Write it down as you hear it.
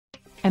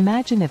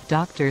Imagine if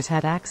doctors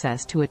had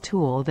access to a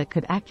tool that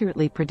could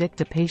accurately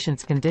predict a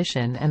patient's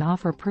condition and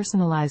offer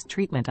personalized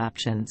treatment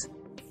options.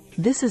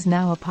 This is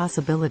now a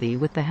possibility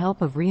with the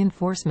help of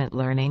reinforcement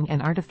learning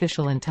and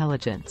artificial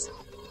intelligence.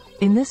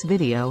 In this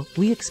video,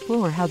 we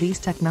explore how these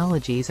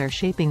technologies are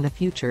shaping the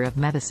future of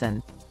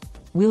medicine.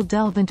 We'll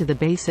delve into the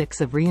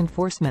basics of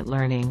reinforcement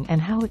learning and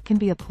how it can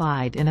be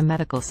applied in a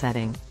medical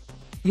setting.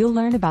 You'll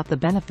learn about the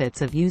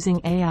benefits of using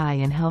AI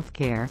in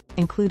healthcare,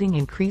 including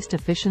increased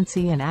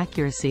efficiency and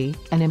accuracy,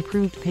 and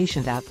improved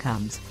patient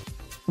outcomes.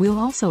 We'll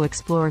also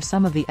explore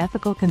some of the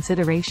ethical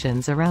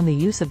considerations around the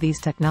use of these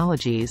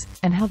technologies,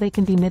 and how they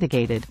can be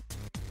mitigated.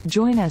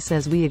 Join us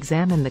as we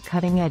examine the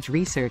cutting-edge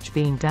research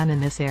being done in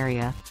this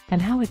area,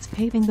 and how it's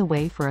paving the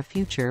way for a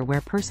future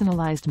where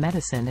personalized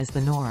medicine is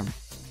the norm.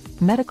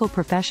 Medical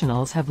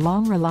professionals have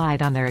long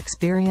relied on their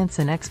experience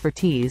and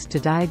expertise to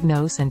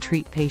diagnose and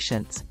treat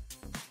patients.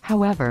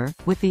 However,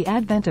 with the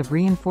advent of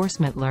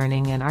reinforcement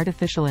learning and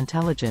artificial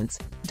intelligence,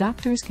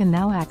 doctors can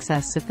now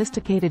access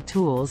sophisticated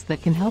tools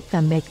that can help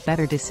them make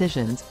better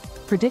decisions,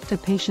 predict a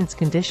patient's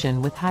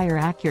condition with higher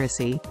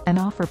accuracy, and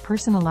offer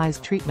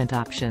personalized treatment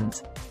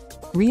options.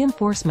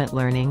 Reinforcement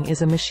learning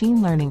is a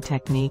machine learning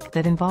technique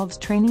that involves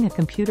training a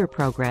computer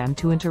program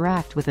to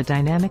interact with a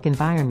dynamic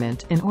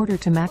environment in order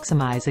to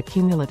maximize a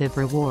cumulative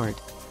reward.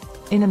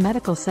 In a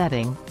medical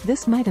setting,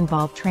 this might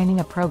involve training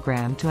a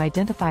program to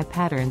identify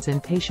patterns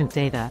in patient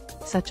data,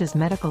 such as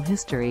medical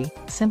history,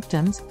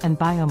 symptoms, and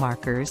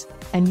biomarkers,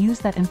 and use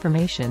that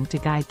information to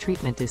guide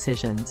treatment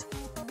decisions.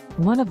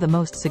 One of the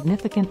most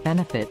significant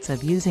benefits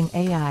of using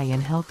AI in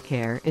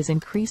healthcare is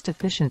increased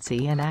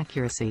efficiency and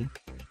accuracy.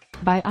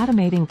 By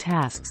automating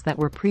tasks that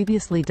were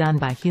previously done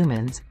by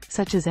humans,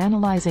 such as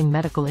analyzing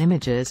medical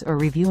images or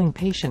reviewing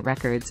patient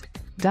records,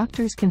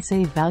 doctors can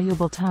save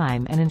valuable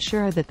time and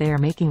ensure that they are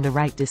making the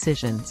right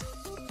decisions.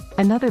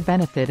 Another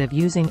benefit of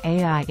using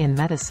AI in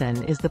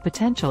medicine is the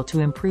potential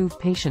to improve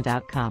patient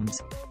outcomes.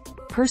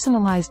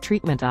 Personalized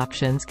treatment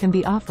options can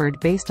be offered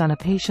based on a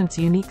patient's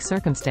unique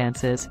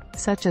circumstances,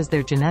 such as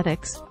their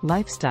genetics,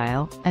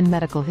 lifestyle, and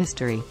medical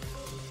history.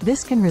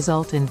 This can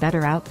result in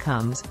better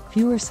outcomes,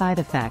 fewer side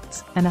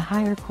effects, and a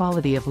higher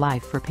quality of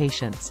life for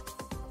patients.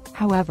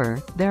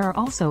 However, there are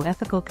also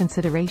ethical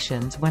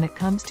considerations when it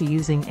comes to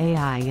using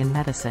AI in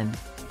medicine.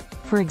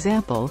 For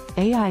example,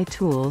 AI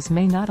tools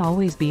may not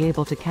always be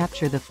able to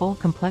capture the full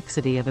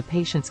complexity of a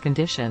patient's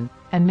condition,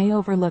 and may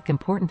overlook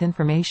important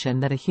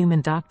information that a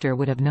human doctor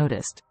would have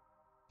noticed.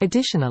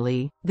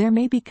 Additionally, there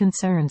may be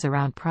concerns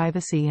around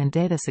privacy and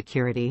data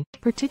security,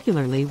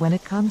 particularly when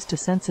it comes to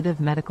sensitive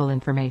medical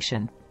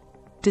information.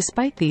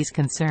 Despite these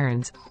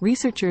concerns,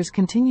 researchers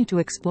continue to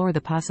explore the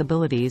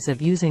possibilities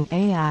of using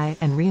AI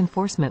and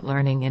reinforcement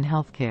learning in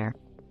healthcare.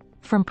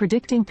 From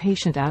predicting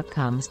patient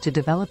outcomes to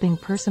developing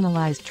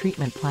personalized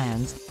treatment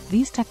plans,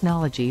 these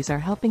technologies are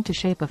helping to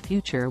shape a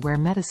future where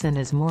medicine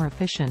is more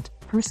efficient,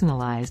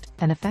 personalized,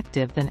 and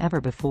effective than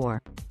ever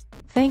before.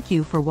 Thank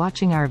you for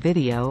watching our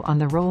video on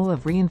the role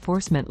of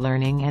reinforcement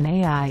learning and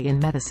AI in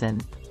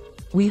medicine.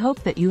 We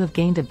hope that you have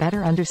gained a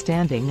better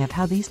understanding of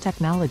how these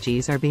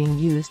technologies are being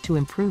used to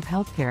improve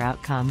healthcare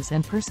outcomes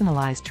and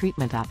personalized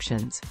treatment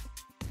options.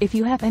 If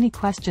you have any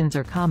questions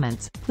or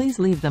comments, please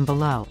leave them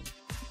below.